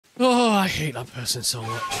I hate that person so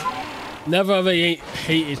much. Never ever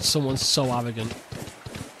hated someone so arrogant.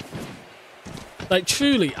 Like,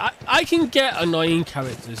 truly, I can get annoying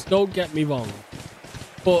characters, don't get me wrong.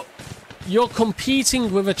 But you're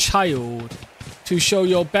competing with a child to show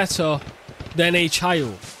you're better than a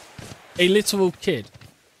child. A literal kid.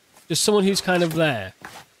 Just someone who's kind of there.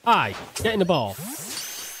 Hi, get in the ball.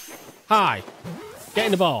 Hi, get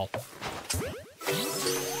in the ball.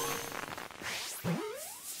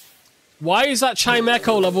 Why is that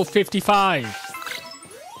Chimecho level 55?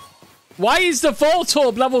 Why is the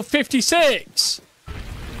Voltorb level 56?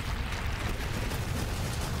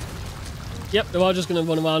 Yep, they're all just going to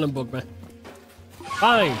run around and bug me.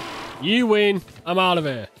 Fine. You win. I'm out of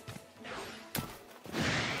here.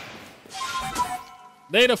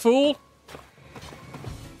 Later, fool.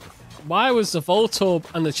 Why was the Voltorb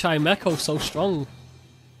and the Chimecho so strong?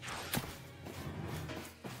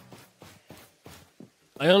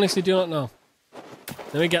 I honestly do not know.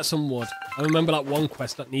 Let me get some wood. I remember that one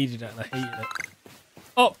quest that needed it and I hated it.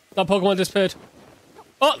 Oh, that Pokemon disappeared.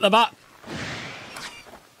 Oh, they're back.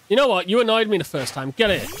 You know what? You annoyed me the first time.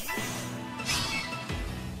 Get it.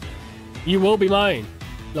 You will be mine.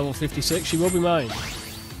 Level 56, you will be mine.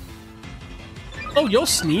 Oh, you're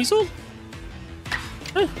Sneasel?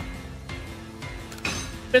 Huh.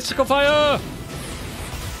 Mystical Fire!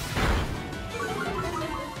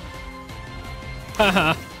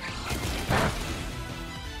 Haha.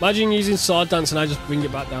 Imagine using Sword Dance and I just bring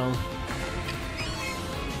it back down.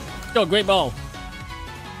 Yo, great ball.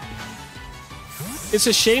 It's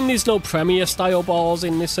a shame there's no Premier style balls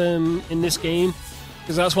in this game,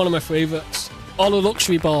 because that's one of my favourites. Or the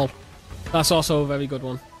Luxury Ball. That's also a very good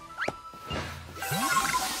one.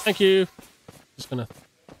 Thank you. Just gonna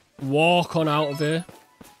walk on out of here.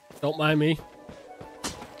 Don't mind me.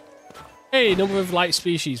 Hey, number of light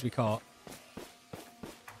species we caught.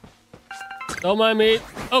 Don't mind me.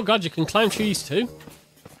 Oh god, you can climb trees too.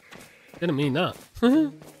 Didn't mean that.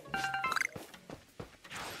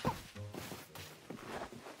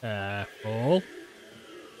 Careful.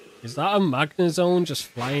 Is that a Magnezone just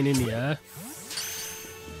flying in the air?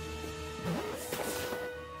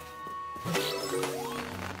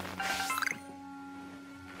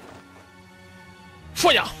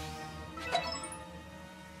 Fire!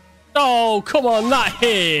 Oh, come on, that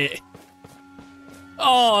hit!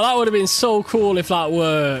 Oh, that would have been so cool if that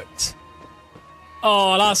worked.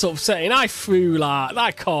 Oh, that's upsetting. I threw that.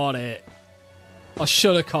 I caught it. I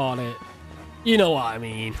should have caught it. You know what I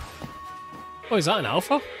mean. Oh, is that an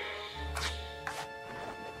alpha?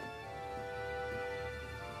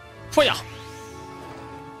 Fire!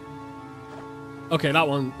 Okay, that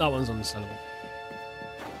one's understandable.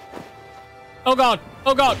 Oh god!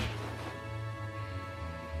 Oh god!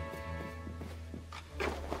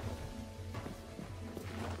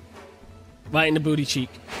 Right in the booty cheek.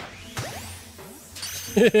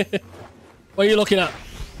 What are you looking at?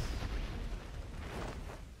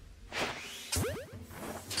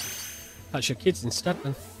 That's your kids instead,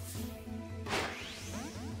 then.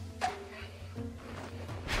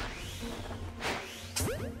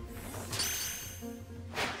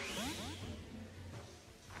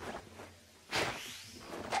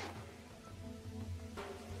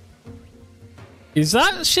 Is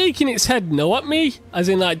that shaking its head no at me? As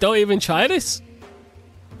in, like, don't even try this?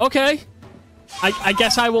 Okay. I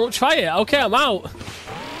guess I won't try it. Okay, I'm out.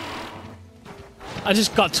 I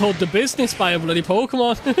just got told the business by a bloody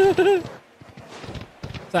Pokemon.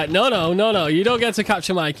 It's like, no. You don't get to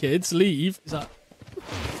capture my kids. Leave. Is that...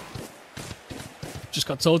 Just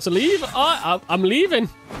got told to leave. Oh, I'm leaving.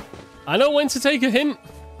 I know when to take a hint.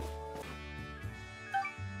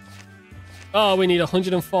 Oh, we need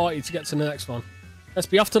 140 to get to the next one. Let's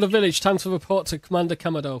be off to the village. Time to report to Commander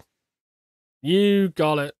Kamado. You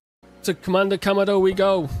got it. To Commander Kamado we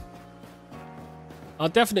go. I'll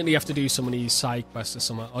definitely have to do some of these side quests or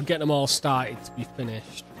something. I'll get them all started to be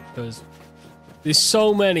finished. Because there's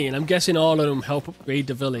so many, and I'm guessing all of them help upgrade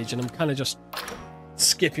the village, and I'm kind of just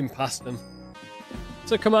skipping past them.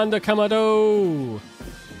 To Commander Kamado.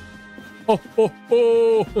 Ho, ho,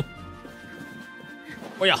 ho.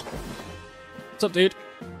 Oh, yeah. What's up, dude?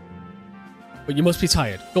 But you must be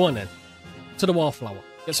tired. Go on then. To the Wallflower.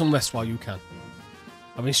 Get some rest while you can.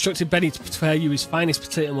 I've instructed Benny to prepare you his finest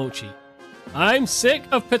potato mochi. I'm sick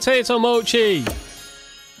of potato mochi!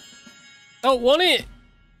 Don't want it!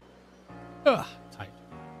 Ugh, tired.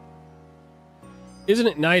 Isn't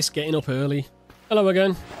it nice getting up early? Hello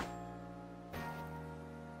again.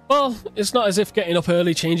 Well, it's not as if getting up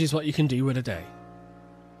early changes what you can do with a day.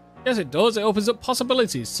 Yes, it does. It opens up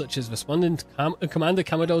possibilities, such as responding to Commander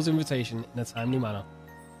Kamado's invitation in a timely manner.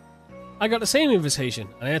 I got the same invitation,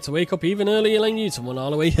 and I had to wake up even earlier than you to run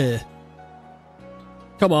all the way here.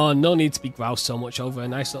 Come on, no need to be groused so much over a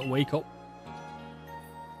nice little wake up.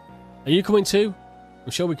 Are you coming too?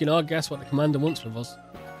 I'm sure we can all guess what the commander wants with us.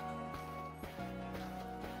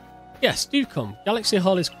 Yes, do come. Galaxy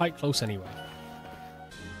Hall is quite close anyway.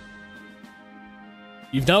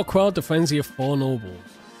 You've now quelled the frenzy of 4 nobles.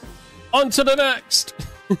 On to the next!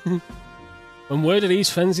 When word of these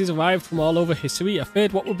frenzies arrived from all over history, I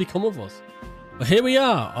feared what would become of us. But here we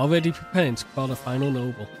are, already preparing to quell the final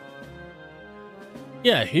noble.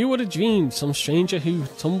 Yeah, who would have dreamed some stranger who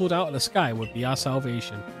tumbled out of the sky would be our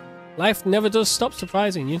salvation? Life never does stop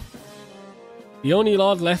surprising you. The only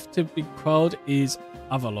lord left to be quelled is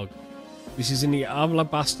Avalog, which is in the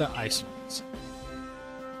Alabaster Icelands.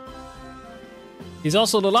 He's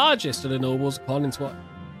also the largest of the nobles, according to what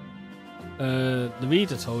the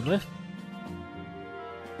reader told me.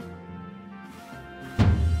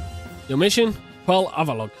 Your mission? Quell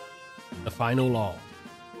Avalog, the final law.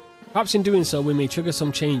 Perhaps in doing so we may trigger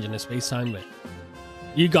some change in the space-time rift.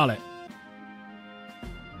 You got it.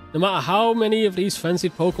 No matter how many of these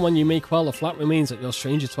frenzied Pokemon you may quell, the fact remains that you're a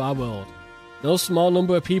stranger to our world. No small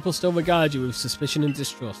number of people still regard you with suspicion and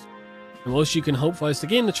distrust. The most you can hope for is to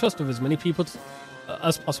gain the trust of as many people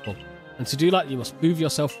as possible, and to do that you must prove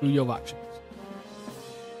yourself through your actions.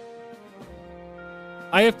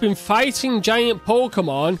 I have been fighting giant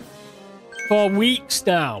Pokemon for weeks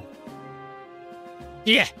now.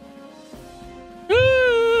 Yeah.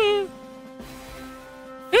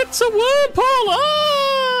 It's a whirlpool!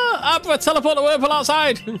 Ah! Abra, teleport the whirlpool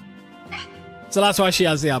outside! So that's why she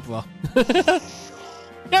has the Abra. Get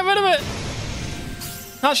rid of it!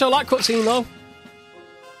 Can't show that cutscene though.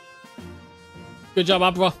 Good job,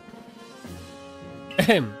 Abra.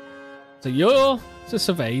 So you're to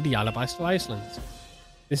survey the Alabaster Islands.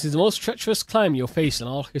 This is the most treacherous climb you'll face in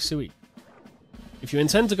all history. If you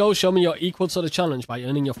intend to go, show me you're equal to the challenge by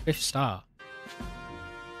earning your 5th star.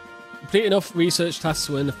 Complete enough research tasks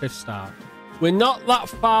to earn the 5th star. We're not that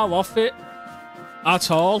far off it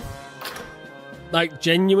at all. Like,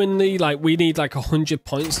 genuinely, like, we need like 100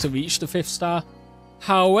 points to reach the 5th star.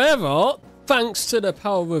 However, thanks to the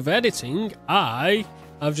power of editing, I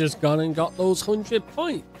have just gone and got those 100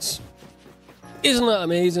 points. Isn't that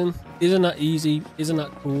amazing? Isn't that easy? Isn't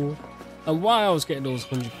that cool? And while I was getting those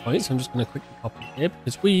 100 points, I'm just going to quickly pop it here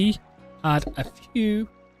because we had a few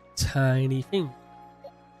tiny things.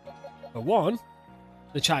 For one,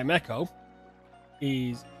 the Chimecho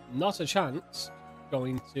is not a chance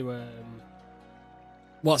going to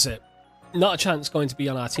what's it? Not a chance going to be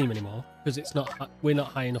on our team anymore because it's not. We're not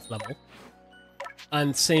high enough level.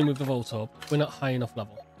 And same with the Voltorb, we're not high enough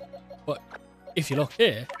level. But if you look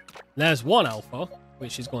here, there's one alpha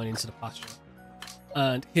which is going into the pasture,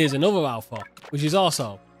 and here's another alpha which is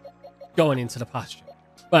also going into the pasture.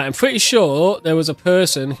 Right, I'm pretty sure there was a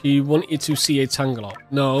person who wanted to see a Tangela.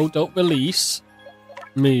 No, don't release.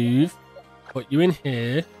 Move. Put you in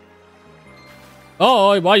here.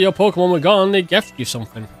 Oh, while your Pokemon were gone, they gifted you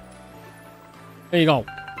something. There you go.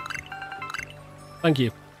 Thank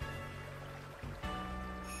you.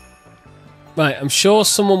 Right, I'm sure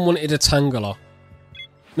someone wanted a Tangela.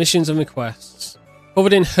 Missions and requests.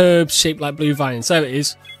 Covered in herbs shaped like blue vines. There it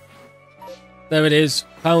is. There it is.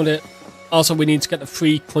 Found it. Also, we need to get the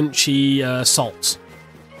free crunchy salt.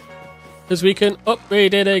 Because we can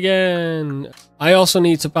upgrade it again. I also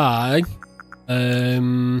need to buy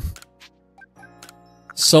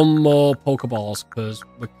some more Pokeballs because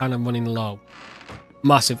we're kind of running low.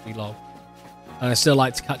 Massively low. And I still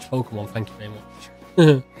like to catch Pokemon, thank you very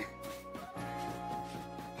much.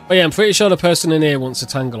 But yeah, I'm pretty sure the person in here wants a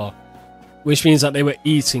Tangela. Which means that they were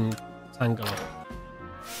eating Tangela.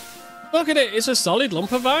 Look at it, it's a solid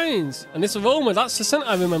lump of vines. And this aroma, that's the scent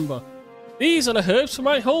I remember. These are the herbs for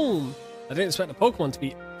my home. I didn't expect the Pokemon to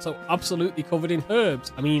be so absolutely covered in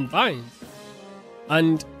herbs. I mean, vines.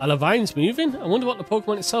 And are the vines moving? I wonder what the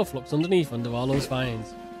Pokemon itself looks underneath under all those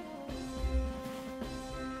vines.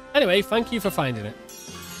 Anyway, thank you for finding it.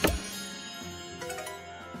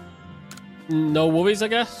 No worries, I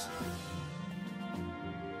guess.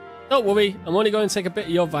 Don't worry, I'm only going to take a bit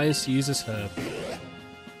of your vines to use as herb.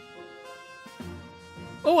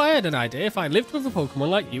 Oh, I had an idea. If I lived with a Pokemon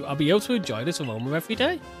like you, I'll be able to enjoy this aroma every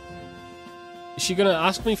day. Is she going to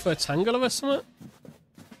ask me for a Tangela or something?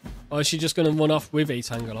 Or is she just going to run off with a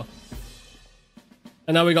Tangela?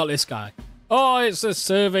 And now we got this guy. Oh, it's the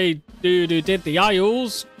survey dude who did the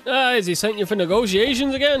Isles. Has he sent you for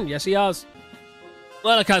negotiations again? Yes, he has.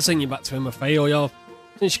 Well, I can't send you back to him, a failure.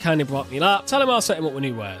 Since you kindly brought me that, tell him I'll set him up with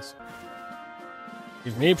new wares.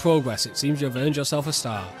 You've made progress. It seems you've earned yourself a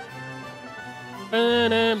star. Oh,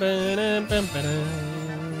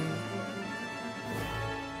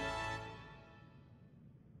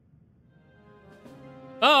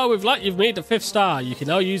 you've made the 5th star. You can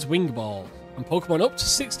now use Wing Ball. And Pokemon up to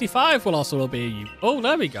 65 will also obey you. Oh,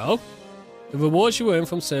 there we go. The rewards you earn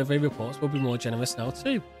from survey reports will be more generous now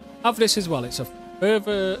too. Have this as well. It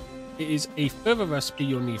is a further recipe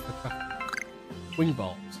you'll need for crafting. Wing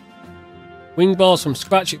Balls. Wing Balls from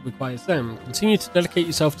scratch, it requires them. Continue to dedicate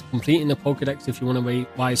yourself to completing the Pokédex if you want to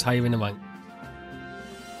rise higher in the rank.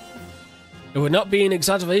 It would not be an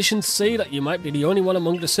exaggeration to say that you might be the only one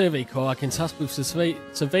among the Survey Corps I can task with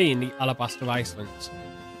surveying the Alabaster Icelands.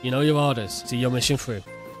 You know your orders. See your mission through.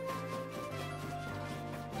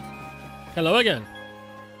 Hello again.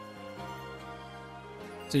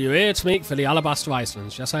 So you're here to make for the Alabaster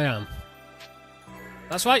Icelands. Yes, I am.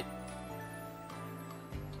 That's right.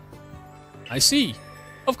 I see.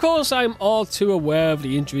 Of course, I'm all too aware of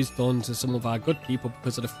the injuries done to some of our good people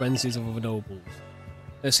because of the frenzies of other nobles.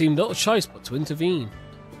 There seemed little choice but to intervene.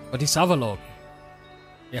 But it's Avalok.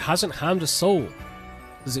 It hasn't harmed a soul.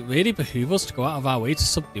 Does it really behoove us to go out of our way to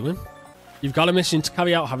subdue him? You've got a mission to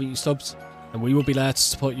carry out, haven't you, Stubbz? And we will be there to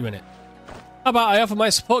support you in it. How about I offer my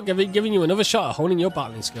support giving you another shot at honing your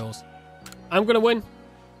battling skills? I'm going to win.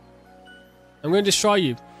 I'm going to destroy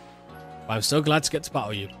you. But I'm so glad to get to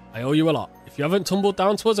battle you. I owe you a lot. If you haven't tumbled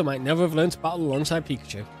down to us, I might never have learned to battle alongside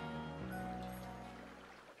Pikachu.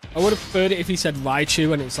 I would have preferred it if he said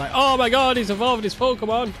Raichu and it's like, oh my god, he's evolved his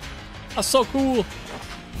Pokemon. That's so cool.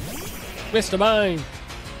 Mr. Mime.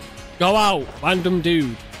 Go out, random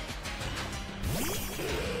dude.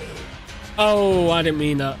 Oh, I didn't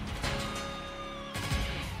mean that.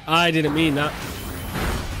 I didn't mean that.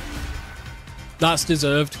 That's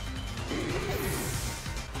deserved.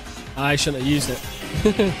 I shouldn't have used it.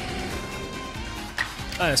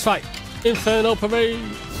 Alright, let's fight. Inferno Parade.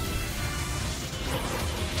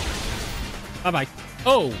 Bye-bye.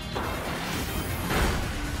 Oh!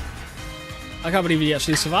 I can't believe he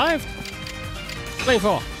actually survived. Playing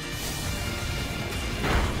for.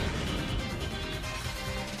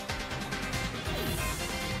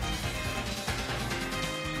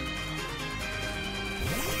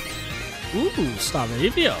 Ooh,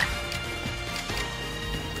 Staravia.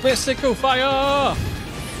 Mystical Fire!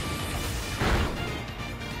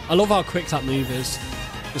 I love how quick that move is.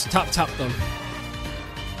 Just tap tap done.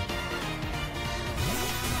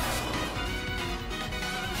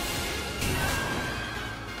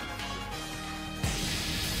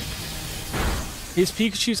 His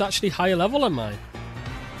Pikachu's actually higher level than mine.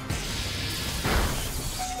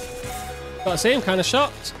 Got the same kind of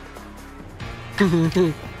shocked.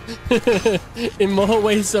 In more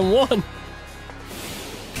ways than one.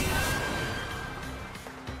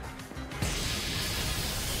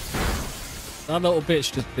 That little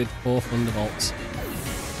bitch just did 4 Thunderbolts.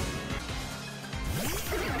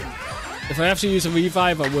 If I have to use a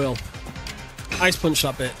revive, I will. Ice Punch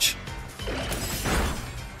that bitch.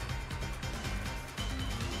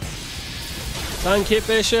 Thank it,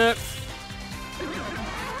 Bishop.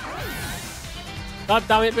 God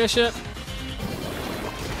damn it, Bishop.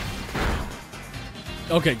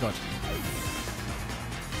 Okay, good.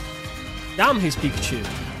 Damn his Pikachu.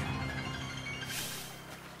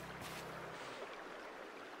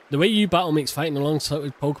 The way you battle makes fighting alongside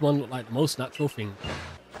with Pokemon look like the most natural thing.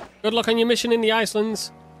 Good luck on your mission in the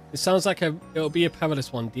Icelands. It sounds like it'll be a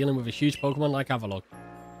perilous one, dealing with a huge Pokemon like Avalok.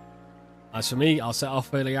 As for me, I'll set off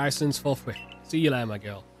for the Icelands forthwith. See you later, my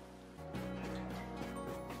girl.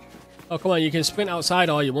 Oh, come on, you can sprint outside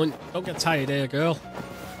all you want. Don't get tired here, girl.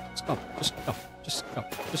 Just go, just go, just go,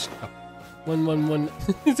 just go. 111.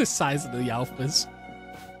 The size of the alphas.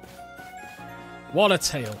 What a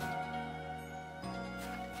tail.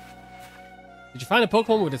 Did you find a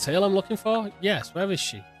Pokemon with a tail I'm looking for? Yes, where is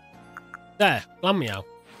she? There, Glameow.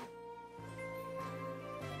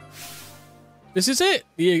 This is it!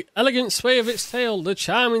 The elegant sway of its tail, the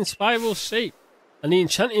charming spiral shape, and the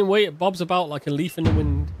enchanting way it bobs about like a leaf in the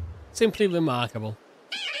wind. Simply remarkable.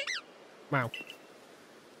 Wow.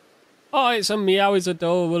 Oh, it's a meow is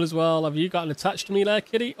adorable as well. Have you gotten attached to me there,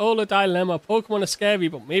 kitty? Oh, the dilemma. Pokemon are scary,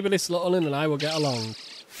 but maybe this little one and I will get along.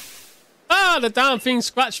 Ah, the damn thing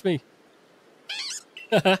scratched me.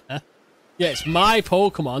 Yeah, it's my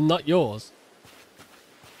Pokemon, not yours.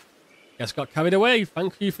 Guess got carried away.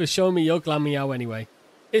 Thank you for showing me your Glameow anyway.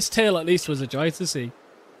 Its tail at least was a joy to see.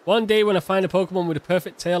 One day when I find a Pokemon with a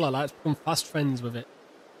perfect tail, I'd like to become fast friends with it.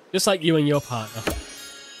 Just like you and your partner.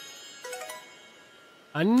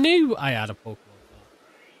 I knew I had a Pokemon.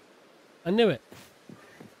 I knew it.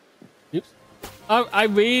 Oops. I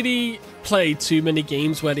really played too many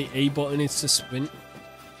games where the A button is to sprint.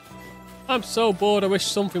 I'm so bored. I wish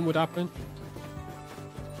something would happen.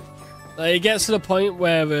 Like, it gets to the point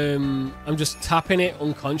where I'm just tapping it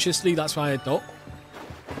unconsciously. That's why I duck.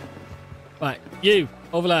 Right, you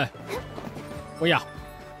over there. Oh yeah.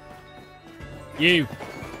 You.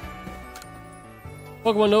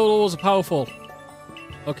 Pokemon noodles are powerful.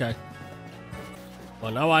 Okay.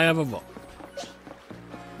 Well, now I have a rock.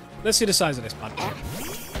 Let's see the size of this bad boy.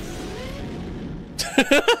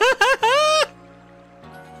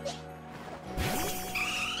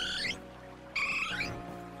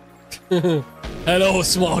 Hello,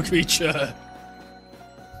 small creature.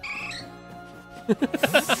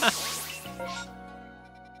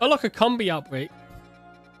 Oh, look, a combi outbreak.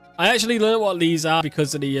 I actually learned what these are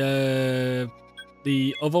because of the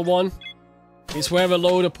other one. It's where a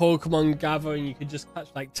load of Pokemon gather and you can just catch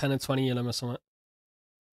like 10 or 20 of them or something.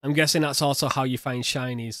 I'm guessing that's also how you find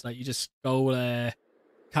shinies. Like, you just go there,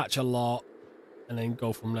 catch a lot, and then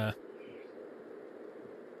go from there.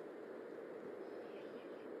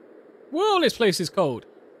 Whoa, this place is cold.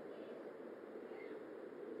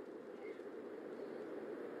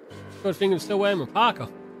 Good thing I'm still wearing my parka.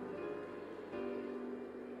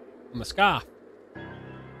 And my scarf.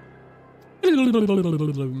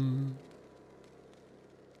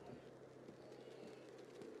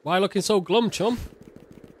 Why looking so glum, chum?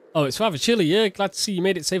 Oh, it's rather chilly, yeah? Glad to see you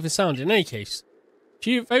made it safe and sound. In any case,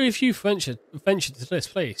 very few ventured to this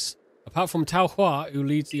place, apart from Tao Hua, who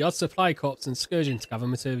leads the Odd Supply Corps and Excursion to gather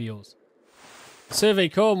materials. The Survey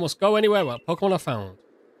Corps must go anywhere where Pokemon are found.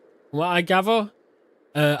 From what I gather,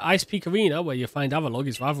 Ice Peak Arena, where you find Avalugg,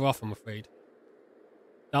 is rather off, I'm afraid.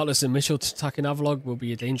 Doubtless the mission to attacking Avalugg will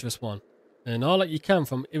be a dangerous one. And all that you can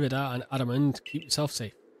from Irida and Adamant to keep yourself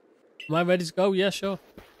safe. Am I ready to go? Yeah, sure.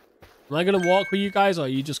 Am I going to walk with you guys, or are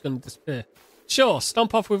you just going to disappear? Sure,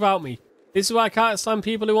 stomp off without me. This is why I can't stand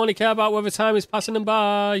people who only care about whether time is passing them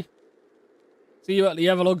by. See you at the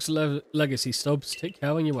Everlugg's Legacy, Stubbz. Take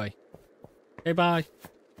care on your way. Okay, bye.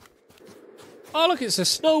 Oh, look, it's a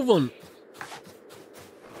snow runt.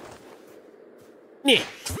 Yeah.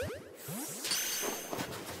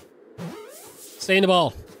 Stay in the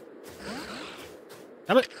ball.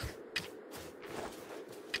 Damn it.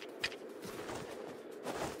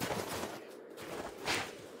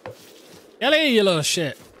 Ellie, you little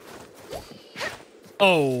shit.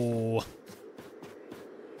 Oh.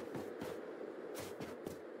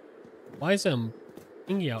 Why is there a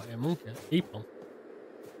thingy out here, monkey? Keep on.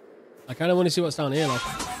 I kind of want to see what's down here, like.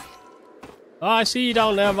 Oh, I see you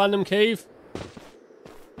down there, random cave.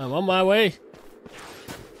 I'm on my way.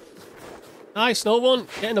 Nice, no one.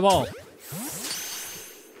 Get in the ball.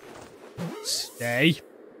 Stay.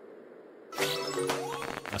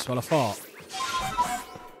 That's what I thought.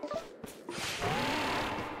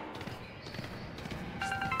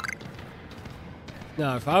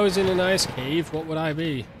 Now, if I was in an ice cave, what would I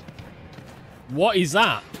be? What is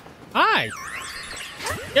that? Hi!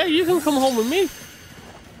 Yeah, you can come home with me.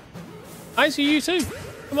 I see you too.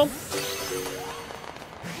 Come on.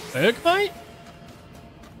 Bergmite?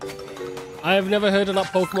 I have never heard of that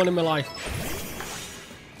Pokemon in my life.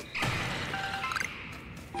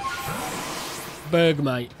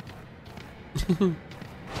 Bergmite.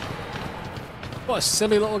 What a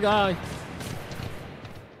silly little guy.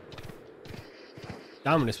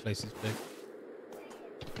 Damn, this place is big.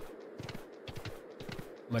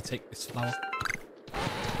 I'm gonna take this flower.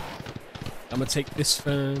 I'm gonna take this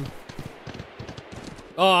fern.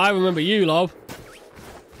 Oh, I remember you, Lob.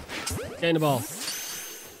 Get in the ball.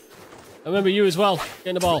 I remember you as well. Get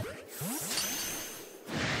in the ball.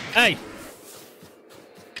 Hey!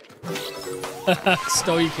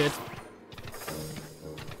 Story kid.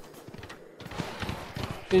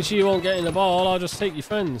 Since you won't get in the ball, I'll just take your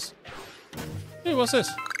friends. Hey, what's this?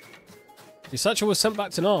 Your satchel was sent back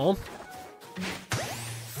to norm.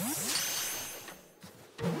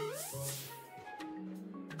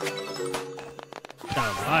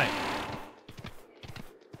 Damn right.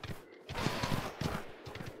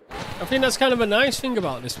 I think that's kind of a nice thing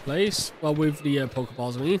about this place. Well, with the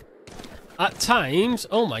Pokeballs, I mean. At times...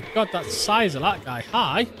 Oh my god, that size of that guy.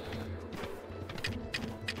 Hi.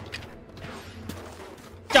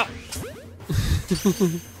 Go!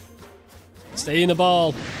 Stay in the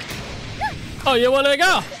ball. Oh, you wanna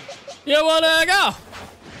go? You wanna go?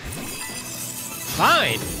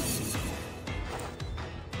 Fine.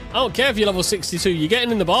 I don't care if you're level 62. You're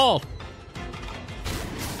getting in the ball.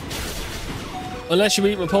 Unless you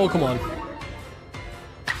eat my Pokemon.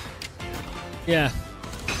 Yeah.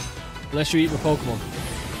 Unless you eat my Pokemon.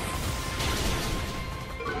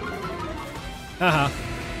 Haha.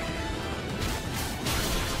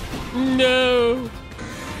 No.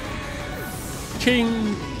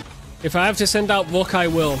 King. If I have to send out Rook, I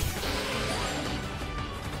will.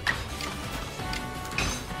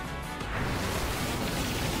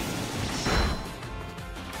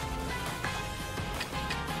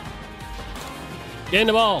 Get in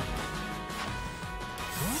the ball.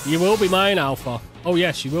 You will be mine, Alpha. Oh,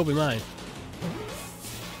 yes, you will be mine.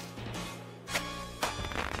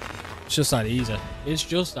 It's just that easy. It's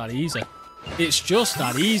just that easy. It's just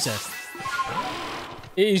that easy.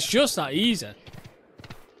 It is just that easy.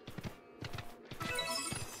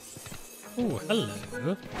 Oh,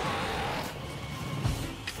 hello.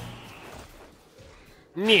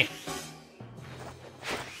 Nyeh.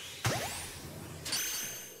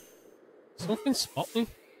 Something spot me?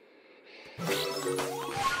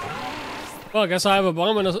 Well, I guess I have a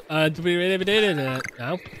bomb and to be really did it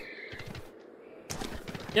now.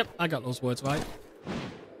 Yep, I got those words right.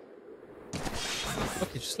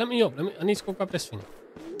 Okay, just let me up. I need to go grab this thing.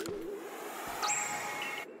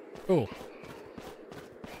 Cool.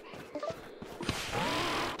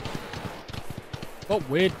 What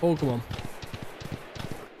weird Pokemon?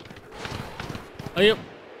 Are you?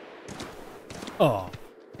 Oh.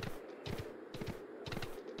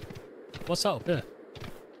 What's that up here?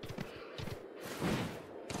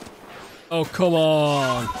 Oh, come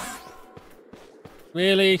on.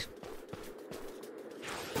 Really?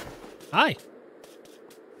 Hi.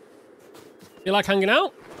 You like hanging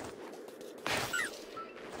out?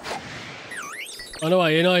 Oh no,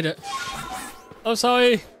 I annoyed it. Oh,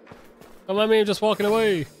 sorry. Don't mind me, I'm just walking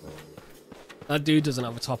away. That dude doesn't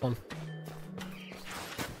have a top on.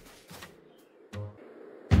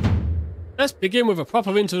 Let's begin with a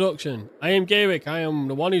proper introduction. I am Garrick. I am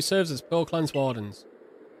the one who serves as Pearl Clan's wardens.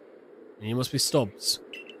 And you must be Stubbz.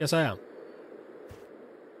 Yes, I am.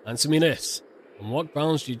 Answer me this. On what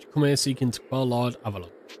grounds did you come here seeking to quell Lord Avalon?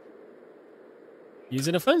 He's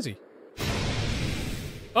in a frenzy.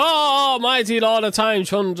 Oh, mighty Lord of Time,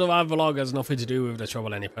 Chunds of Avalon has nothing to do with the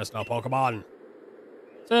trouble any personal Pokemon.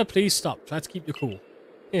 Sir, please stop. Try to keep your cool.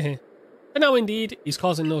 But now, indeed, he's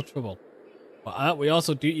causing no trouble. But aren't we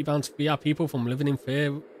also duty-bound to free our people from living in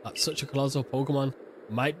fear that such a colossal Pokemon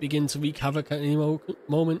might begin to wreak havoc at any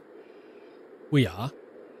moment? We are.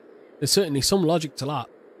 There's certainly some logic to that.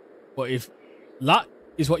 But if that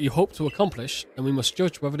is what you hope to accomplish, then we must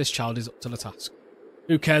judge whether this child is up to the task.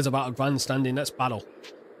 Who cares about a grandstanding? Let's battle.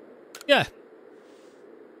 Yeah.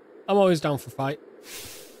 I'm always down for a fight.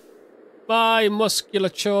 My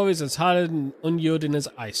musculature is as hard and unyielding as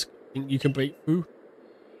ice. Think you can break through?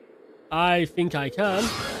 I think I can.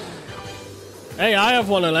 Hey, I have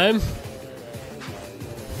one of them.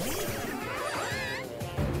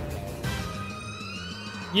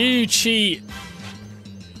 You cheat.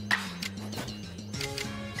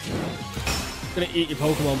 I'm gonna eat your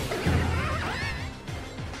Pokemon.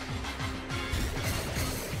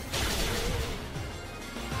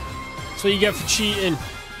 That's what you get for cheating.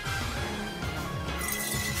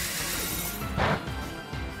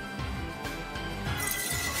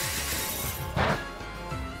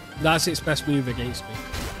 That's its best move against me.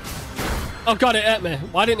 Oh god, it hit me.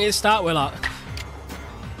 Why didn't it start with that?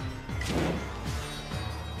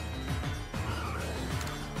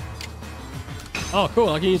 Oh cool,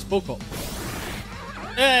 I can use bulk up.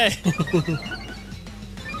 Hey!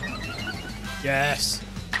 Yes.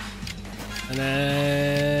 And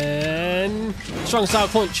then strong style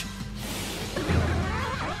punch.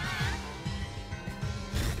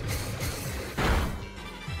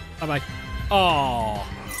 Bye bye. Oh.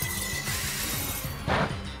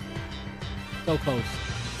 So close.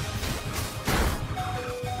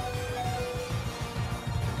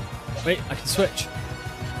 Wait, I can switch.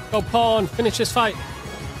 Go pawn, finish this fight.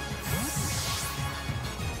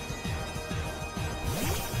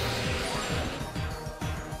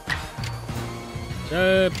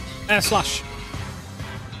 Air slash.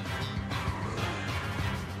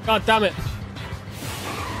 God damn it.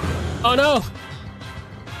 Oh no.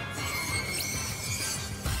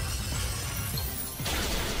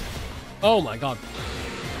 Oh my god.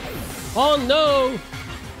 Oh no!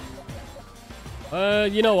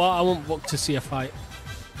 You know what? I want Book to see a fight.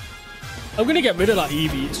 I'm gonna get rid of that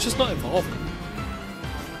Eevee. It's just not evolving.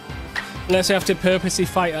 Unless I have to purposely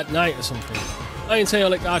fight at night or something. I ain't say I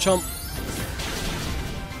like Garchomp.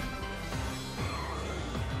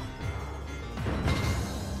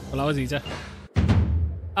 Well, that was easy.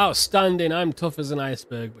 Outstanding. I'm tough as an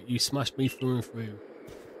iceberg, but you smashed me through and through.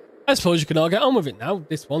 I suppose you can all get on with it now.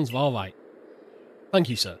 This one's all right. Thank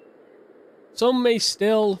you, sir. Some may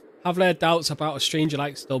still have their doubts about a stranger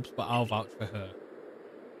like Stubbz, but I'll vouch for her.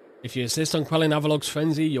 If you insist on quelling Avalog's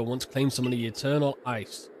frenzy, you'll want to claim some of the eternal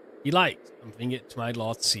ice he liked and bring it to my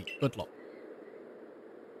lord's seat. Good luck.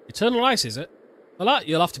 Eternal Ice, is it? For that,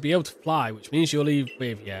 you'll have to be able to fly, which means you'll leave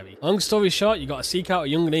Braviary. Long story short, you got to seek out a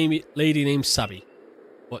young lady named Sabby.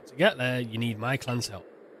 But to get there, you need my clan's help.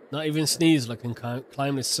 Not even Sneasler can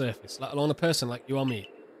climb this surface, let alone a person like you or me.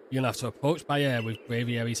 You're going to have to approach by air with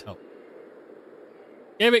Braviary's help.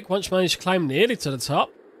 Eric once managed to climb nearly to the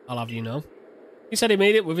top, I'll have you know. He said he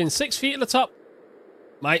made it within 6 feet of the top.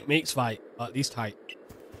 Might makes fight, or at least height.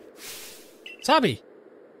 Sabby!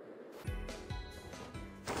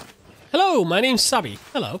 Hello, my name's Sabby.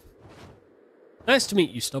 Hello. Nice to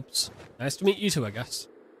meet you, Stubbz. Nice to meet you too, I guess.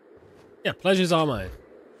 Yeah, pleasure's all mine.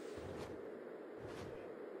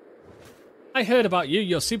 I heard about you.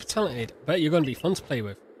 You're super talented. I bet you're going to be fun to play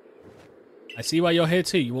with. I see why you're here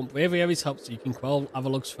too. You want Braviary's help so you can quell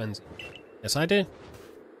Avalug's frenzy. Yes, I do.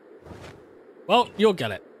 Well, you'll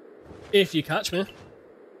get it. If you catch me.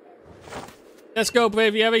 Let's go,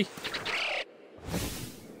 Braviary.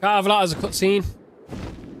 Can't have that as a cutscene.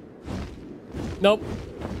 Nope.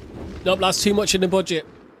 Nope, that's too much in the budget.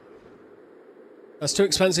 That's too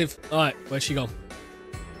expensive. Alright, where's she gone?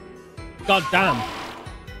 God damn.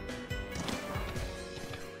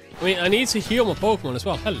 I mean, I need to heal my Pokemon as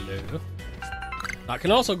well. Hello. That can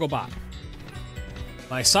also go back.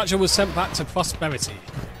 My satchel was sent back to prosperity.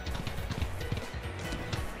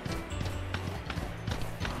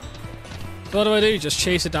 So what do I do? Just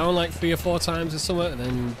chase it down like 3 or 4 times or something and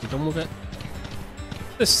then be done with it?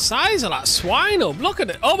 The size of that swine up. Look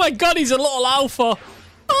at it. Oh my god, he's a little alpha.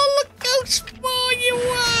 Oh, look how small you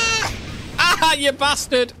are. Ah, you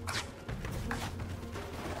bastard.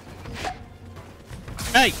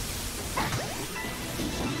 Hey.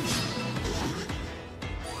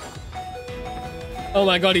 Oh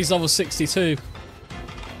my god, he's level 62.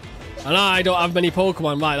 And I don't have many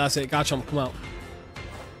Pokemon. Right, that's it. Garchomp, come out.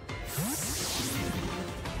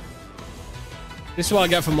 This is what I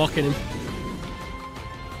get for mocking him.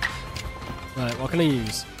 Right, what can I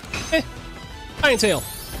use? Iron Tail.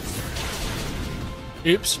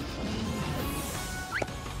 Oops.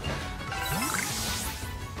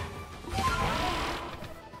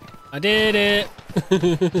 I did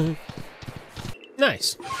it.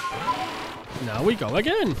 Nice. Now we go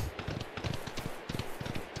again.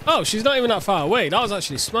 Oh, she's not even that far away. That was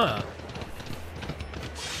actually smart.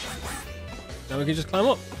 Now we can just climb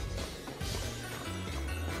up.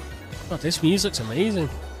 God, this music's amazing.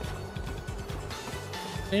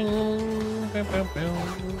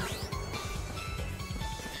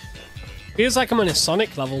 Feels like I'm on a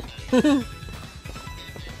Sonic level.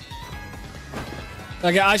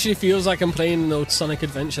 Like, it actually feels like I'm playing an old Sonic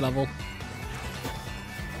Adventure level.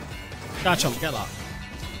 Garchomp, get that.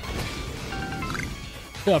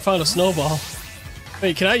 Yeah, I found a snowball.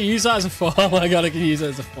 Wait, can I use that as a foe? Oh my god, I can use it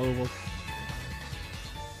as a foe. I'm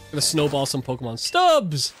gonna snowball some Pokemon.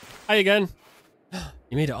 Stubbz! Hi again.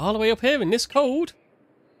 You made it all the way up here in this cold.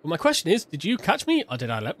 But my question is, did you catch me or did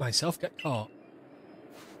I let myself get caught?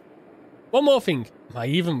 One more thing. Am I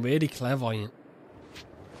even really clairvoyant?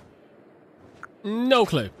 No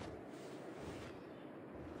clue.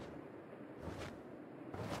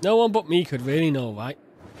 No one but me could really know, right?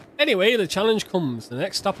 Anyway, the challenge comes. The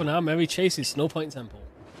next stop on our merry chase is Snow Point Temple.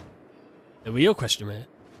 The real question here.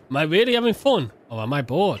 Am I really having fun or am I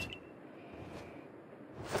bored?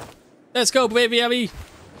 Let's go, Braviary!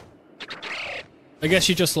 I guess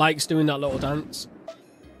she just likes doing that little dance.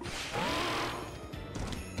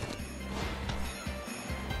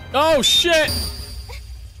 Oh, shit!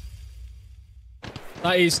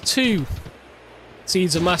 That is 2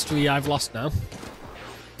 Seeds of Mastery I've lost now.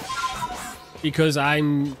 Because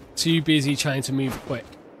I'm too busy trying to move quick.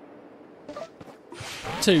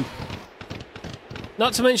 2.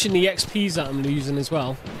 Not to mention the XPs that I'm losing as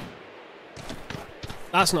well.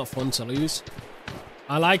 That's not fun to lose.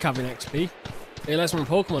 I like having XP. It lets my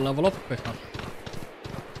Pokemon level up quicker.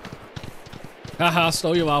 Haha,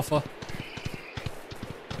 stole your Alpha.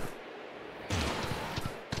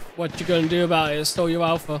 What you gonna do about it? Stole your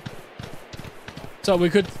Alpha. So we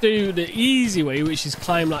could do the easy way, which is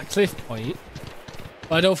climb that cliff point.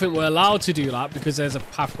 But I don't think we're allowed to do that because there's a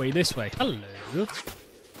pathway this way. Hello.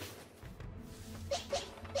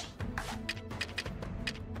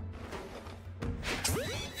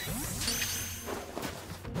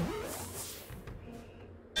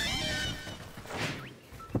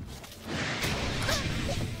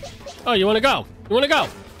 Oh, you want to go? You want to go?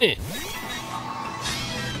 Eh.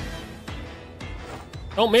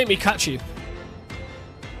 Don't make me catch you.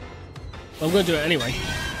 I'm going to do it anyway.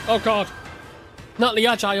 Oh, God. Not the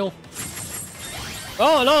agile.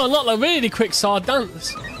 Oh, no, not the really quick sword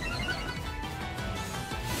dance.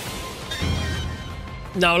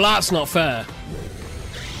 No, that's not fair.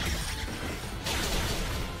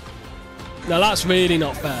 Now that's really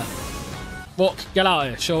not fair. Rook, get out of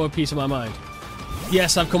here. Show a piece of my mind.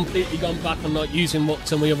 Yes, I've completely gone back on not using Rook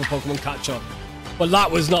till my other Pokemon catch up. But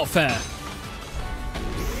that was not fair.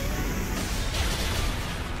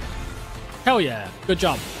 Hell yeah. Good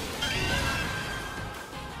job.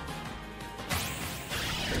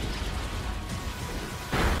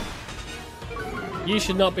 You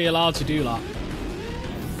should not be allowed to do that.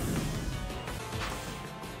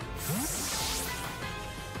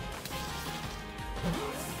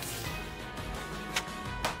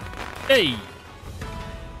 Hey!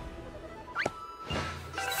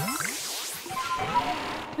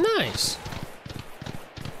 Nice!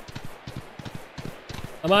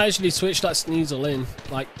 I might actually switch that Sneasel in.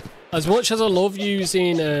 Like, as much as I love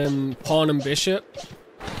using Pawn and Bishop,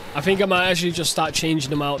 I think I might actually just start changing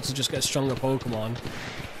them out to just get stronger Pokemon.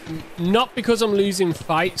 Not because I'm losing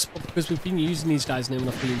fights, but because we've been using these guys near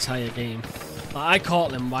enough the entire game. Like, I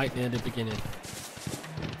caught them right near the beginning.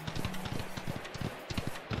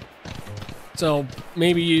 So,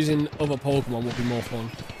 maybe using other Pokemon would be more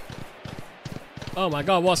fun. Oh my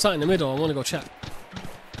god, what's that in the middle? I want to go check.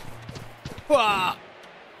 Wah!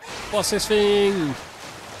 What's this thing?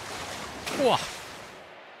 Wah!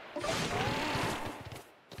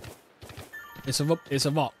 It's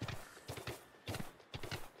a rock.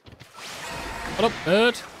 What up,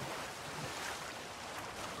 bird?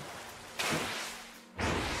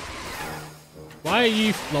 Why are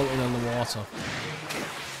you floating on the water?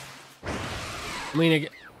 I mean,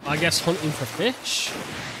 I guess hunting for fish?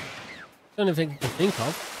 Don't even think I can think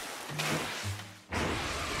of.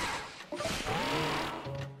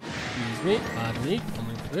 Excuse me, pardon me,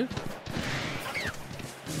 coming through.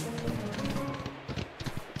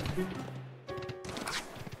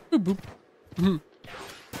 Boop boop.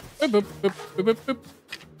 Boop boop boop boop boop.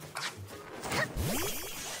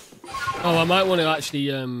 Oh, I might want to actually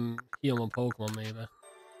heal my Pokemon maybe.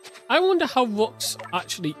 I wonder how Rook's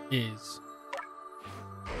actually is.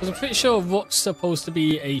 Because I'm pretty sure Rook's supposed to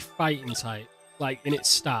be a fighting type, like in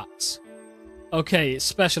its stats. Okay, its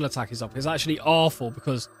special attack is up. It's actually awful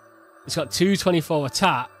because it's got 224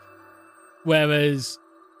 attack, whereas...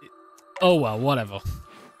 Oh well, whatever.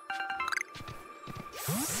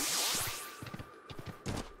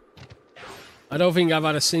 I don't think I've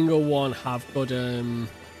had a single one have good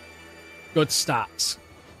good stats.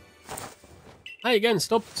 Hi again,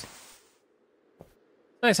 Stubbz.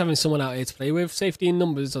 Nice having someone out here to play with. Safety in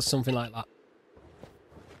numbers or something like that.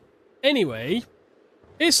 Anyway,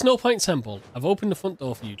 here's Snow Point Temple. I've opened the front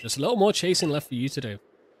door for you. Just a little more chasing left for you to do.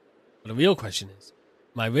 But the real question is,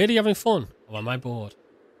 am I really having fun or am I bored?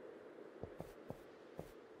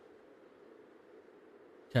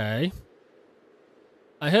 Okay.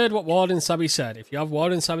 I heard what Warden Sabby said. If you have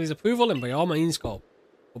Warden Sabby's approval, then by all means go.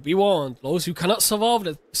 But be warned, those who cannot solve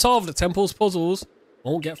the temple's puzzles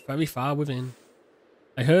won't get very far within.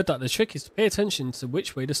 I heard that the trick is to pay attention to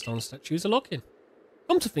which way the stone statues are looking.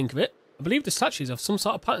 Come to think of it, I believe the statues have some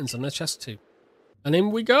sort of patterns on their chest too. And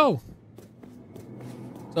in we go.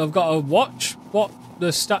 So I've got to watch what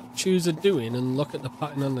the statues are doing and look at the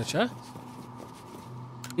pattern on the chest.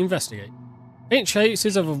 Investigate. Faint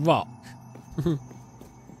traces of a rock.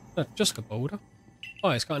 Just a boulder. Oh,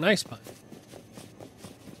 it's got a nice pattern.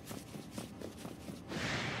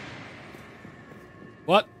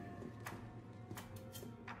 What?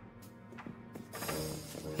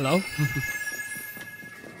 Hello?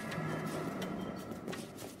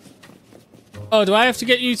 Oh, do I have to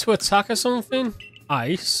get you to attack or something?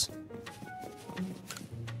 Ice.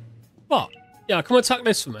 What? Yeah, come attack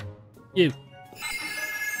this for me. You.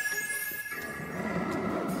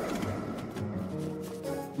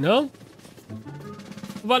 No?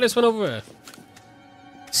 What about this one over here?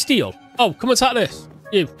 Steel. Oh, come attack this.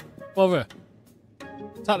 You. Over here.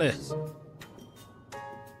 Attack this.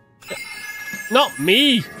 Not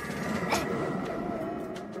me!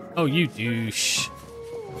 Oh, you douche.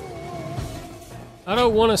 I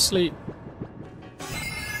don't want to sleep.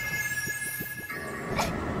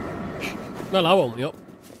 Well, I won't be up.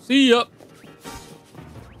 See ya!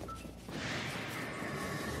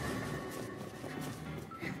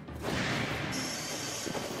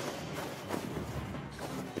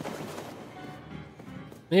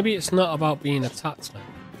 Maybe it's not about being attacked now.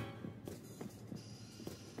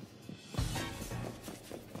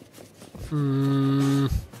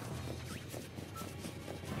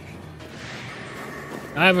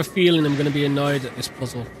 I have a feeling I'm going to be annoyed at this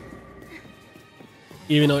puzzle.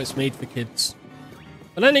 Even though it's made for kids.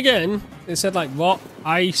 But then again, they said like rock,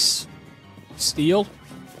 ice, steel. Do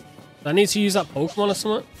I need to use that Pokemon or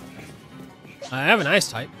something? I have an ice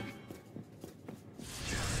type.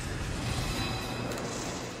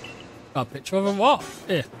 Got a picture of a what?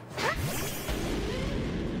 Here.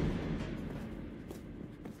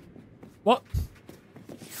 What?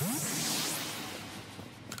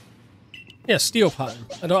 Yeah, steel pattern.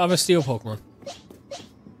 I don't have a steel Pokemon.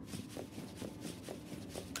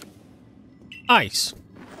 Ice.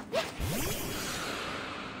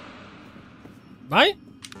 Right?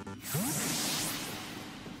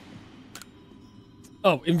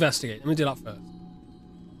 Oh, investigate. Let me do that first.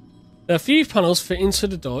 There are 5 panels fit into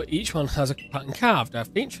the door. Each one has a pattern carved. There are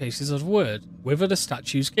faint traces of the word. Wither the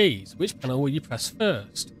statue's gaze. Which panel will you press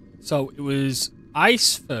first? So it was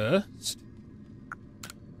ice first.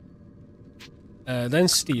 Then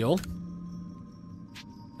steel.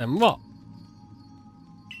 Then what?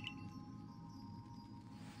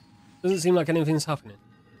 Doesn't seem like anything's happening.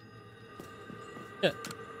 Yeah,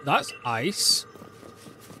 that's ice.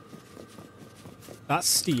 That's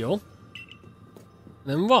steel. And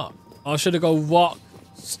then what? Or should I go rock,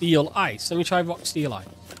 steel, ice? Let me try rock, steel, ice.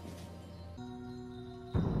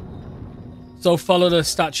 So follow the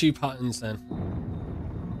statue patterns then.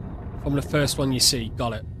 From the first one you see.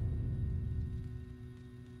 Got it.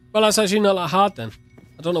 Well, that's actually not that hard then.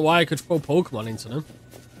 I don't know why I could throw Pokemon into them.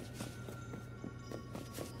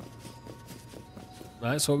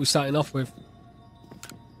 Right, so what are we starting off with?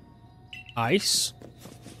 Ice.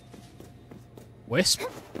 Wisp.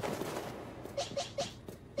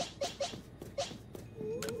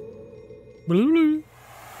 Blue.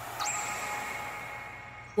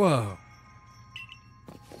 Whoa.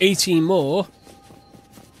 18 more.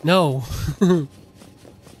 No.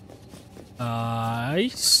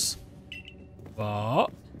 Ice.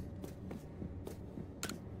 Rock.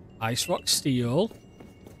 Ice, rock, steel.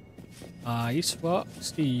 Ice, rock,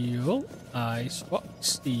 steel. Ice, rock,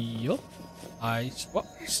 steel. Ice, rock,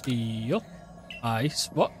 steel. Ice,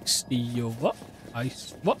 rock, steel, rock.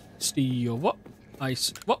 Ice, rock, steel, rock.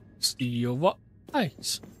 Ice, rock, steel, rock.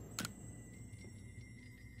 Ice.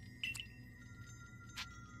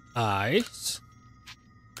 Ice.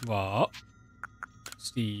 Rock.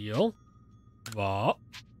 Steel. Rock.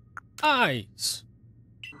 Ice.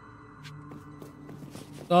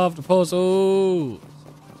 Solve the puzzle.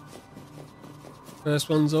 First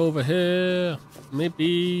one's over here.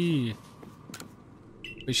 Maybe.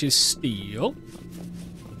 Which is steel.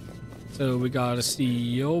 So we got a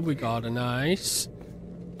steel. We got an ice.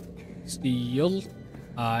 Steel.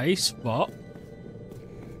 Ice. Rock.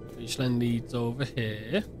 Which then leads over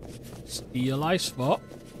here. Steel, ice, rock.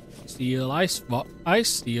 Steel, ice, rock. Ice,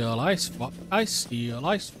 steel, ice, rock. Ice, steel,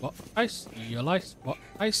 ice, rock. Ice, steel, ice, rock.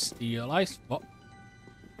 Ice, steel, ice, rock.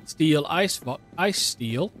 Steel, ice, rock. Ice,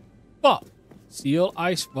 steel, rock. Steel,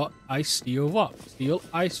 ice, rock. Ice, steel, rock. Steel,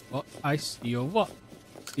 ice, rock. Ice, steel, rock.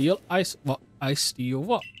 Steel, ice, rock. Ice, steel,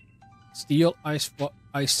 rock. Steel, ice, rock.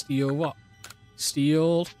 Ice, steel, rock.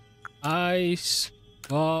 Steel, ice,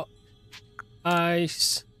 rock.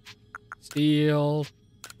 Ice, steel,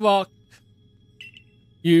 rock.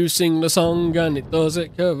 You sing the song and it does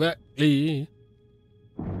it correctly.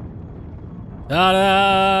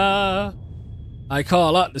 Ta-da! I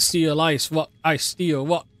call out the steel, ice, rock, ice, steel,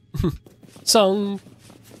 rock song.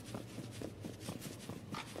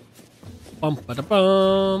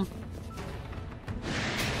 Bum-ba-da-bum.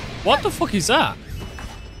 What the fuck is that?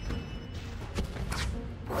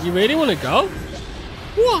 You really want to go?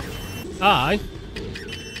 What? I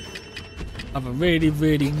have a really,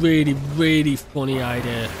 really, really, really funny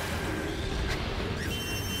idea.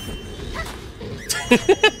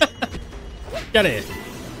 Get here.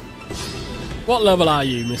 What level are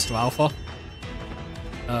you, Mr. Alpha?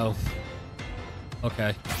 Oh.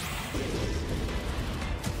 Okay.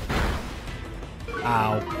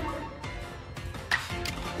 Ow.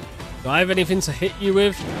 Do I have anything to hit you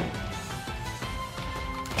with?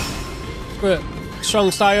 Screw it.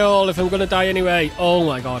 Strong style if I'm gonna die anyway. Oh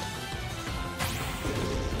my god.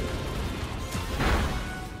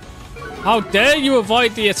 How dare you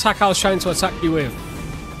avoid the attack I was trying to attack you with?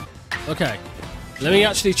 Okay. Let me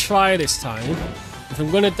actually try this time. If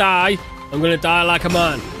I'm gonna die, I'm gonna die like a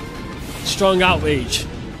man. Strong outrage.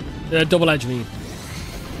 Double edge me.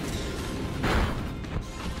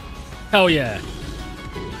 Hell yeah.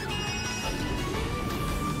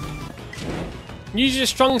 Use your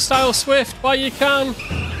strong style swift while you can.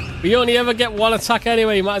 We only ever get one attack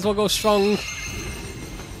anyway. You might as well go strong.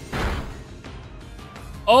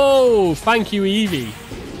 Oh, thank you, Eevee.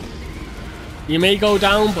 You may go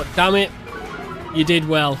down, but damn it, you did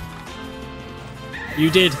well. You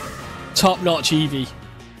did top-notch, Eevee.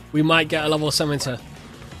 We might get a level 70. I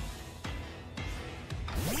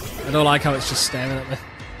don't like how it's just staring at me.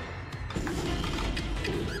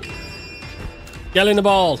 Get in the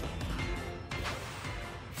ball.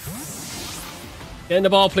 Get in the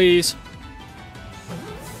ball, please.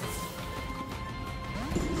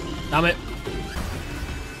 Damn it.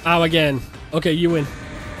 Ow, again. Okay, you win.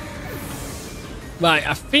 Right,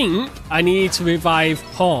 I think I need to revive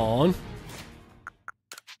Pawn.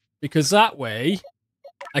 Because that way,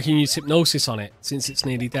 I can use Hypnosis on it, since it's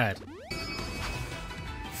nearly dead.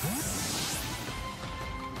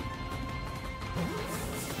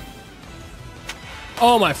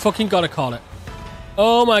 Oh my fucking god, I call it.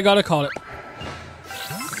 Oh my god, I call it.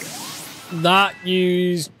 That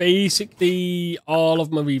used basically all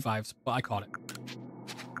of my revives, but I caught it.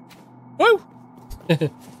 Woo!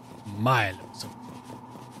 My little son.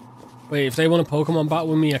 Wait, if they want a Pokemon battle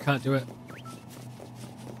with me, I can't do it.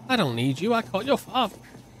 I don't need you, I caught your father.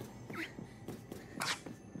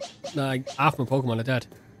 Nah, half my Pokemon are dead.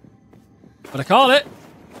 But I caught it!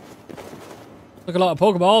 Took a lot of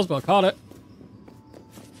Pokeballs, but I caught it.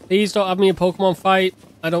 Please don't have me a Pokemon fight.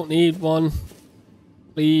 I don't need one.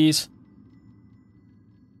 Please.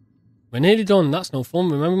 We're nearly done. That's no fun.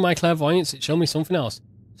 Remember my clairvoyance? It showed me something else.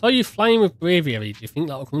 Saw you flying with Braviary. Do you think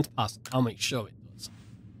that'll come to pass? I'll make sure it does.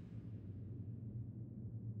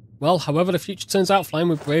 Well, however the future turns out, flying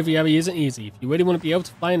with Braviary isn't easy. If you really want to be able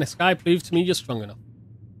to fly in the sky, prove to me you're strong enough.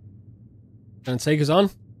 Gonna take us on?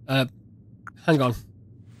 Hang on.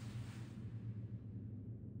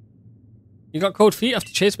 You got cold feet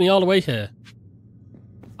after chasing me all the way here.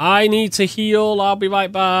 I need to heal. I'll be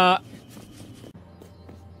right back.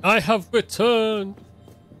 I have returned.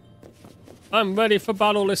 I'm ready for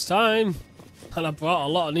battle this time. And I brought a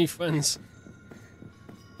lot of new friends.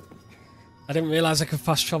 I didn't realise I could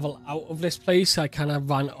fast travel out of this place. I kind of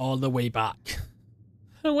ran all the way back.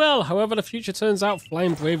 Well, however the future turns out,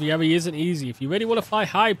 flying Braviary isn't easy. If you really want to fly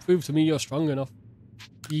high, prove to me you're strong enough.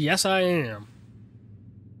 Yes, I am.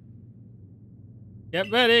 Get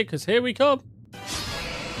ready, because here we come.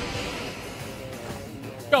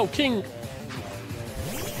 Go, King.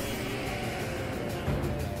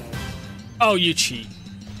 Oh, you cheat.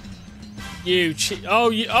 You cheat. Oh,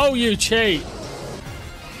 you cheat.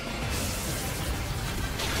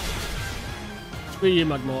 Screw you,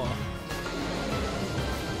 Magmortar.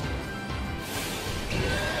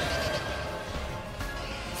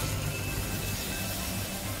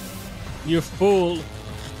 You fool.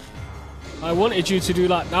 I wanted you to do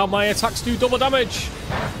that. Now my attacks do double damage.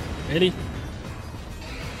 Really?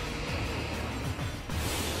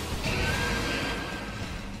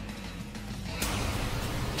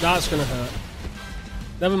 That's gonna hurt.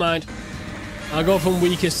 Never mind. I'll go from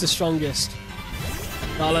weakest to strongest.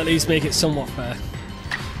 That'll at least make it somewhat fair.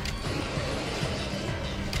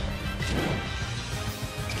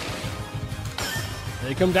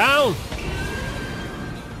 They come down!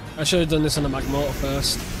 I should have done this on the Magmortar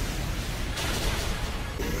first.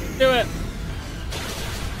 Do it!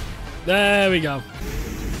 There we go.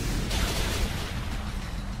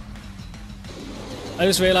 I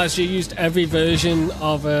just realised you used every version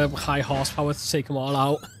of high horsepower to take them all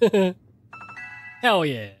out. Hell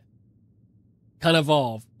yeah. Can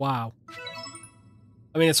evolve. Wow.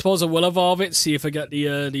 I mean, I suppose I will evolve it, see if I get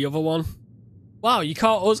the other one. Wow, you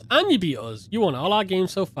caught us and you beat us. You won all our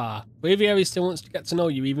games so far. Braviary still wants to get to know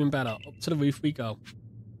you even better. Up to the roof we go.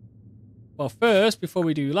 Well, first, before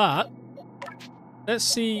we do that, let's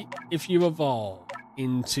see if you evolve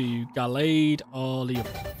into Gallade or the other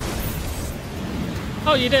one.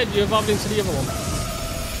 Oh, you did. You evolved into the other one.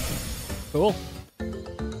 Cool.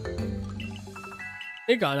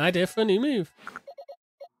 You got an idea for a new move.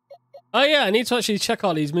 Oh yeah, I need to actually check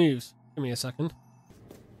all these moves. Give me a second.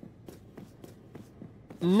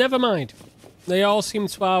 Never mind. They all seem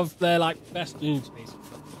to have their like best moves, basically.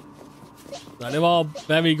 Like, they're all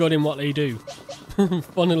very good in what they do.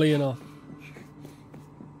 Funnily enough.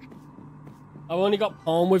 I've only got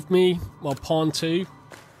Pawn with me. Well, Pawn 2.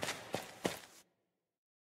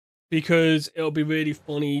 Because it'll be really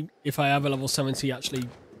funny if I have a level 70 actually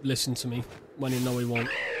listen to me when he know he won't.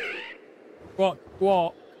 What?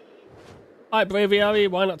 Alright, Braviary,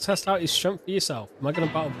 why not test out his strength for yourself? Am I going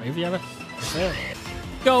to battle Braviary? Yes, I am.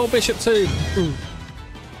 Go, Bishop 2!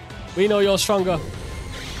 We know you're stronger.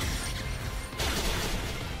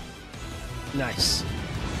 Nice.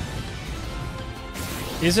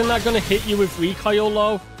 Isn't that going to hit you with recoil,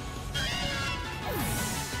 though?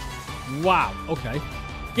 Wow, okay.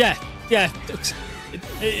 Yeah.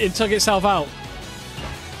 It took itself out.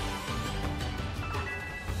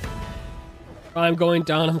 I'm going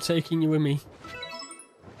down, I'm taking you with me.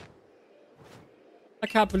 I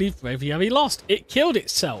can't believe Braviary lost. It killed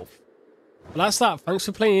itself. But that's that. Thanks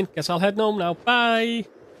for playing. Guess I'll head home now. Bye.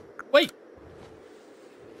 Wait.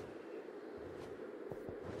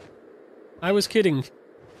 I was kidding.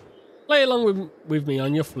 Play along with me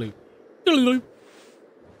on your flute.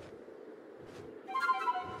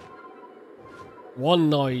 One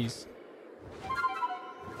noise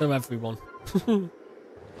for everyone.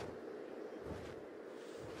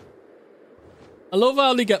 I love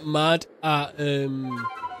how they get mad at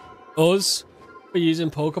us for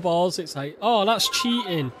using Pokeballs. It's like, oh, that's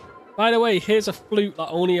cheating. By the way, here's a flute that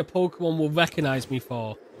only a Pokemon will recognize me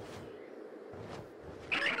for.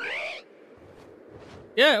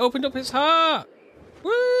 Yeah, it opened up its heart.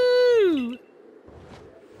 Woo!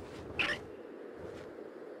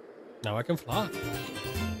 Now I can fly.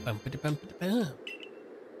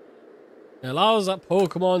 It allows that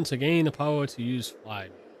Pokemon to gain the power to use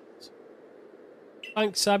flying.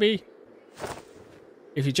 Thanks, Sabby.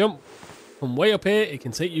 If you jump from way up here, it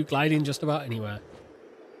can take you gliding just about anywhere.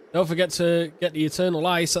 Don't forget to get the Eternal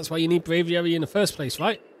Ice. That's why you need Braviary in the first place,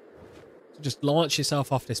 right? So just launch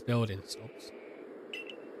yourself off this building. Stubbz.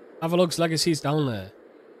 Avalug's legacy's down there.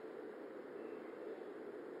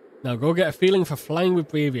 Now go get a feeling for flying with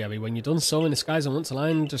Braviary. When you're done so in the skies and want to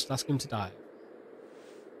land, just ask him to dive.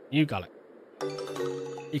 You got it.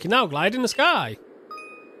 You can now glide in the sky.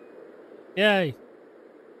 Yay.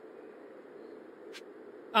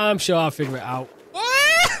 I'm sure I'll figure it out.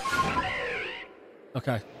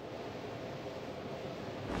 Okay.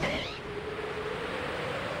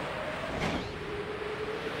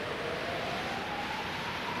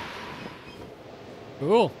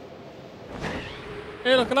 Cool.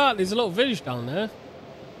 Hey, look at that. There's a little village down there.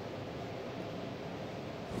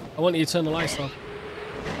 I want the Eternal Ice though.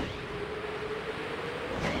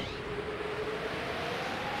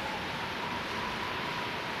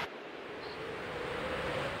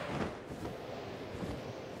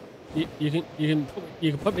 You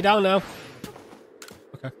can put me down now.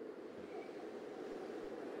 Okay.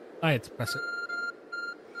 I had to press it.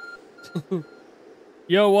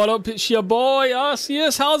 Yo, what up? It's your boy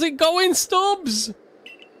Arceus. How's it going, Stubbz?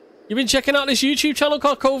 You been checking out this YouTube channel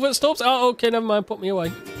called covertstubbz? Oh, okay, never mind. Put me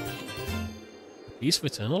away. Piece of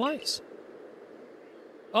Eternal Ice.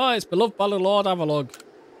 Oh, it's beloved by the Lord Avalug.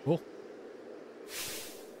 Cool.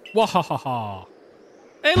 Wahahaha.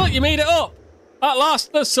 Hey, look, you made it up. At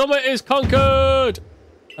last, the summit is conquered!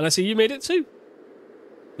 And I see you made it too.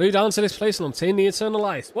 Flew down to this place and obtained the Eternal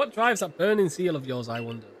Ice. What drives that burning seal of yours, I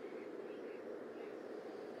wonder?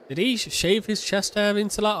 Did he shave his chest hair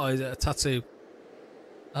into that, or is it a tattoo?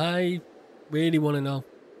 I really want to know.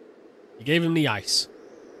 You gave him the ice.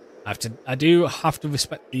 I do have to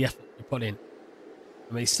respect the effort you put in.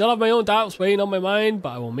 I may still have my own doubts weighing on my mind, but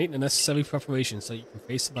I will make the necessary preparations so you can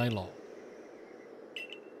face my Lord.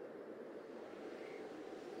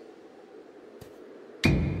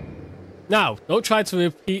 Now, don't try to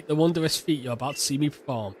repeat the wondrous feat you're about to see me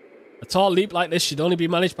perform. A tall leap like this should only be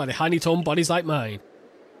managed by the honey-toned bodies like mine.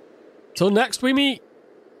 Till next we meet.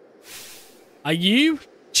 Are you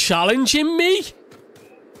challenging me?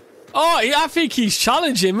 Oh, I think he's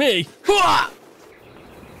challenging me.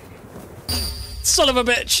 Son of a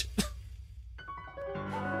bitch.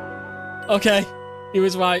 Okay, he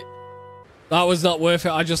was right. That was not worth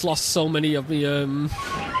it. I just lost so many of me,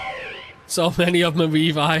 so many of my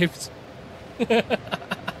revives.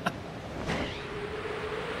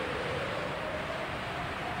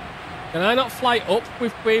 Can I not fly up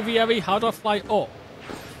with Braviary? How do I fly up?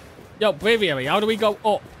 Yo, Braviary, how do we go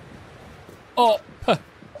up? Up!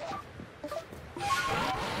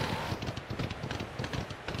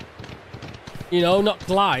 You know, not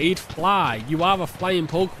glide, fly. You are a flying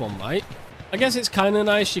Pokemon, right? I guess it's kind of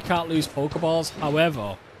nice you can't lose Pokeballs,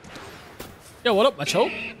 however... Yo, what up, macho?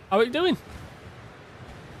 How are you doing?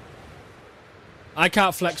 I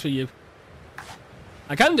can't flex with you.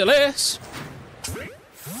 I can do this.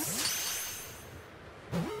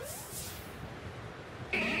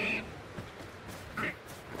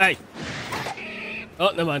 Hey. Oh,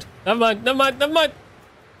 never mind. Never mind. Never mind. Never mind.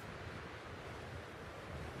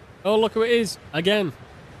 Oh, look who it is. Again.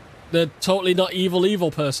 The totally not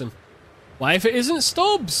evil person. Why, if it isn't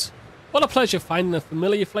Stubbz? What a pleasure finding a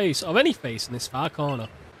familiar face, or any face, in this far corner.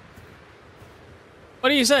 What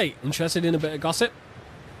do you say? Interested in a bit of gossip?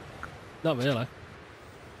 Not really.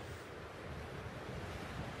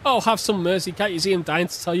 Oh, have some mercy. Can't you see him dying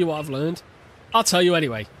to tell you what I've learned? I'll tell you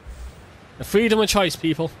anyway. The freedom of choice,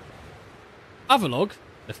 people. Avalug,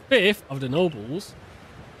 the fifth of the nobles.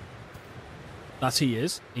 That he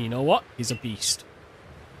is. And you know what? He's a beast.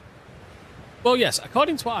 Well, yes,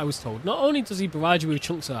 according to what I was told, not only does he barrage you with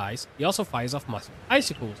chunks of ice, he also fires off massive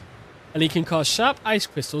icicles. And he can cause sharp ice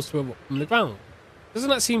crystals to erupt from the ground. Doesn't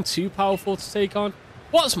that seem too powerful to take on?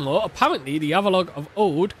 What's more, apparently the Avalug of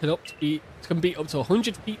old can be up to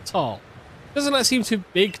 100 feet tall. Doesn't that seem too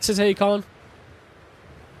big to take on?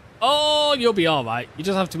 Oh, you'll be alright. You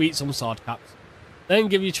just have to eat some sword caps. Then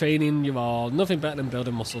give you training your all. Nothing better than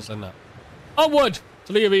building muscles than that. Onward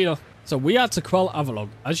to the arena. So we had to crawl Avalog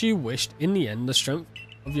as you wished. In the end, the strength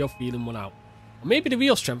of your feeling won out. Or maybe the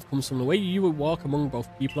real strength comes from the way you would walk among both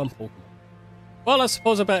people and Pokemon. Well, I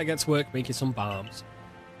suppose I better get to work making some balms.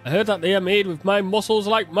 I heard that they are made with my muscles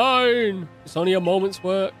like mine. It's only a moment's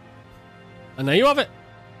work. And there you have it.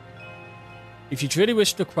 If you truly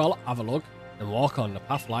wish to crawl Avalog, then walk on, the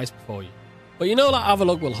path lies before you. But you know that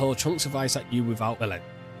Avalog will hurl chunks of ice at you without relent.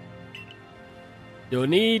 You'll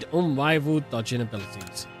need unrivaled dodging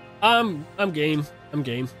abilities. I'm game. I'm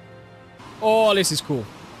game. Oh, this is cool.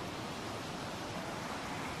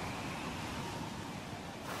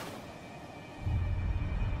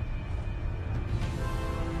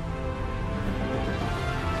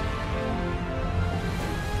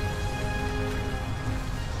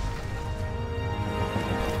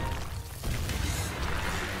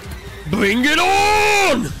 Bring it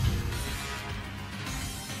on!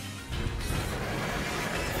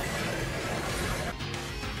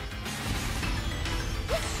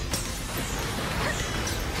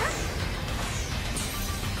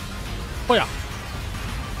 Oh yeah.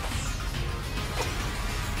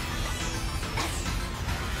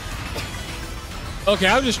 Okay,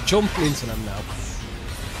 I'm just jumping into them now.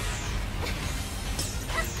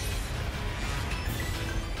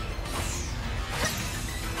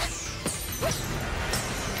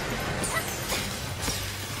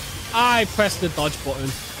 I pressed the dodge button.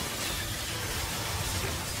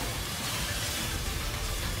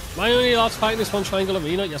 Am I only allowed to fight in this one triangle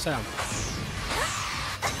arena? Yes, I am.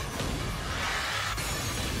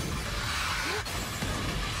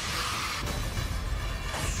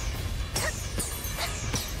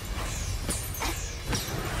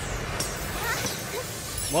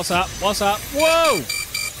 What's that? What's that? Whoa!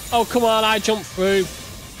 Oh, come on, I jumped through.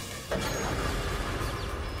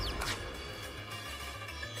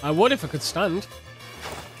 I would if I could stand.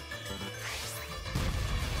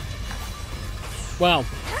 Well,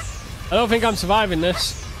 I don't think I'm surviving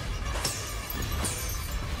this.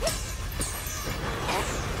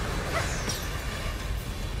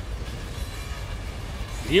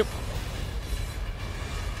 Yep.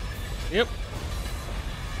 Yep.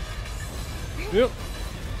 Yep.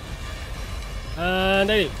 And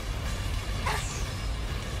 8.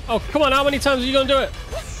 Oh, come on, how many times are you going to do it?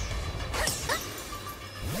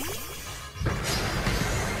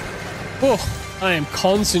 Oh, I am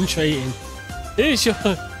concentrating. Here's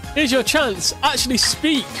your chance. Actually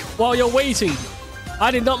speak while you're waiting.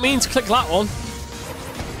 I did not mean to click that one.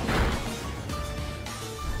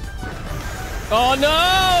 Oh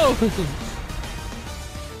no!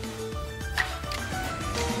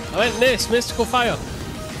 I went this, mystical fire.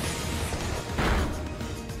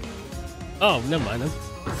 Oh, never mind then.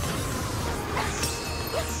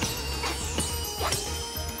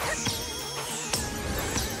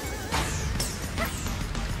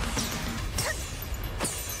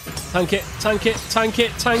 Tank it, tank it, tank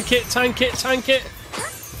it, tank it, tank it, tank it.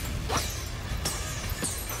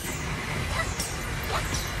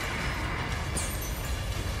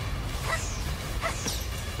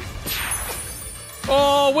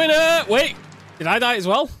 Oh, winner! Wait, did I die as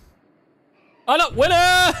well? Oh no,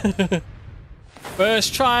 winner!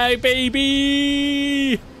 First try,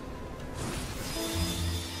 baby!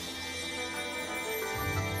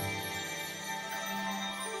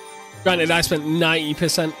 Granted, I spent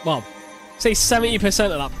 90%, well, say 70%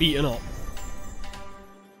 of that beaten up.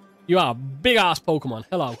 You are a big ass Pokemon.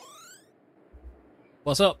 Hello.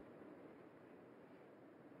 What's up?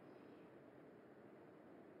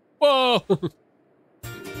 Whoa!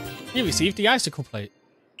 You received the icicle plate.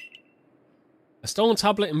 A stone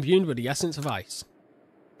tablet imbued with the essence of ice.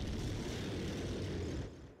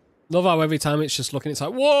 Love how every time it's just looking, it's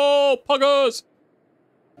like, whoa, poggers!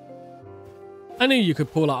 I knew you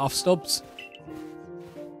could pull that off, Stubbz.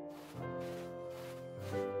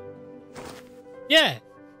 Yeah!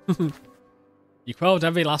 You quelled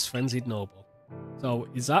every last frenzied noble. So,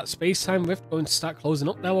 is that space-time rift going to start closing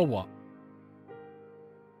up now or what?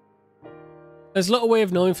 There's little way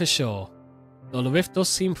of knowing for sure, though the rift does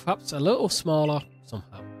seem perhaps a little smaller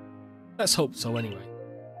somehow. Let's hope so anyway.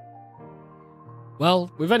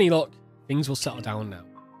 Well, with any luck, things will settle down now.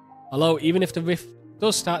 Although, even if the rift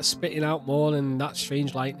does start spitting out more than that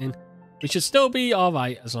strange lightning, we should still be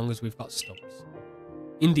alright as long as we've got Stubbz.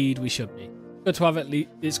 Indeed, we should be. Good to have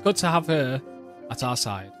it's good to have her at our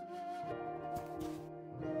side.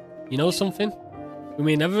 You know something? We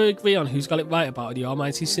may never agree on who's got it right about the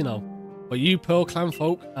almighty Sinnoh, but you Pearl Clan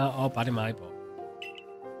folk aren't all bad in my book.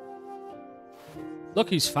 Look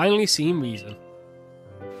who's finally seen reason.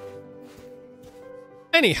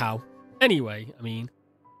 Anyway, I mean,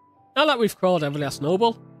 now that we've crawled Everlast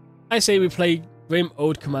Noble, I say we play Grim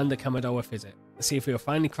Ode Commander Kamado a visit to see if we'll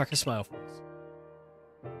finally crack a smile for us.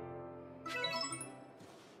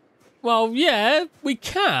 Well, yeah, we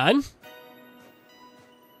can.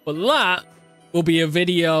 But that will be a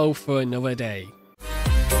video for another day.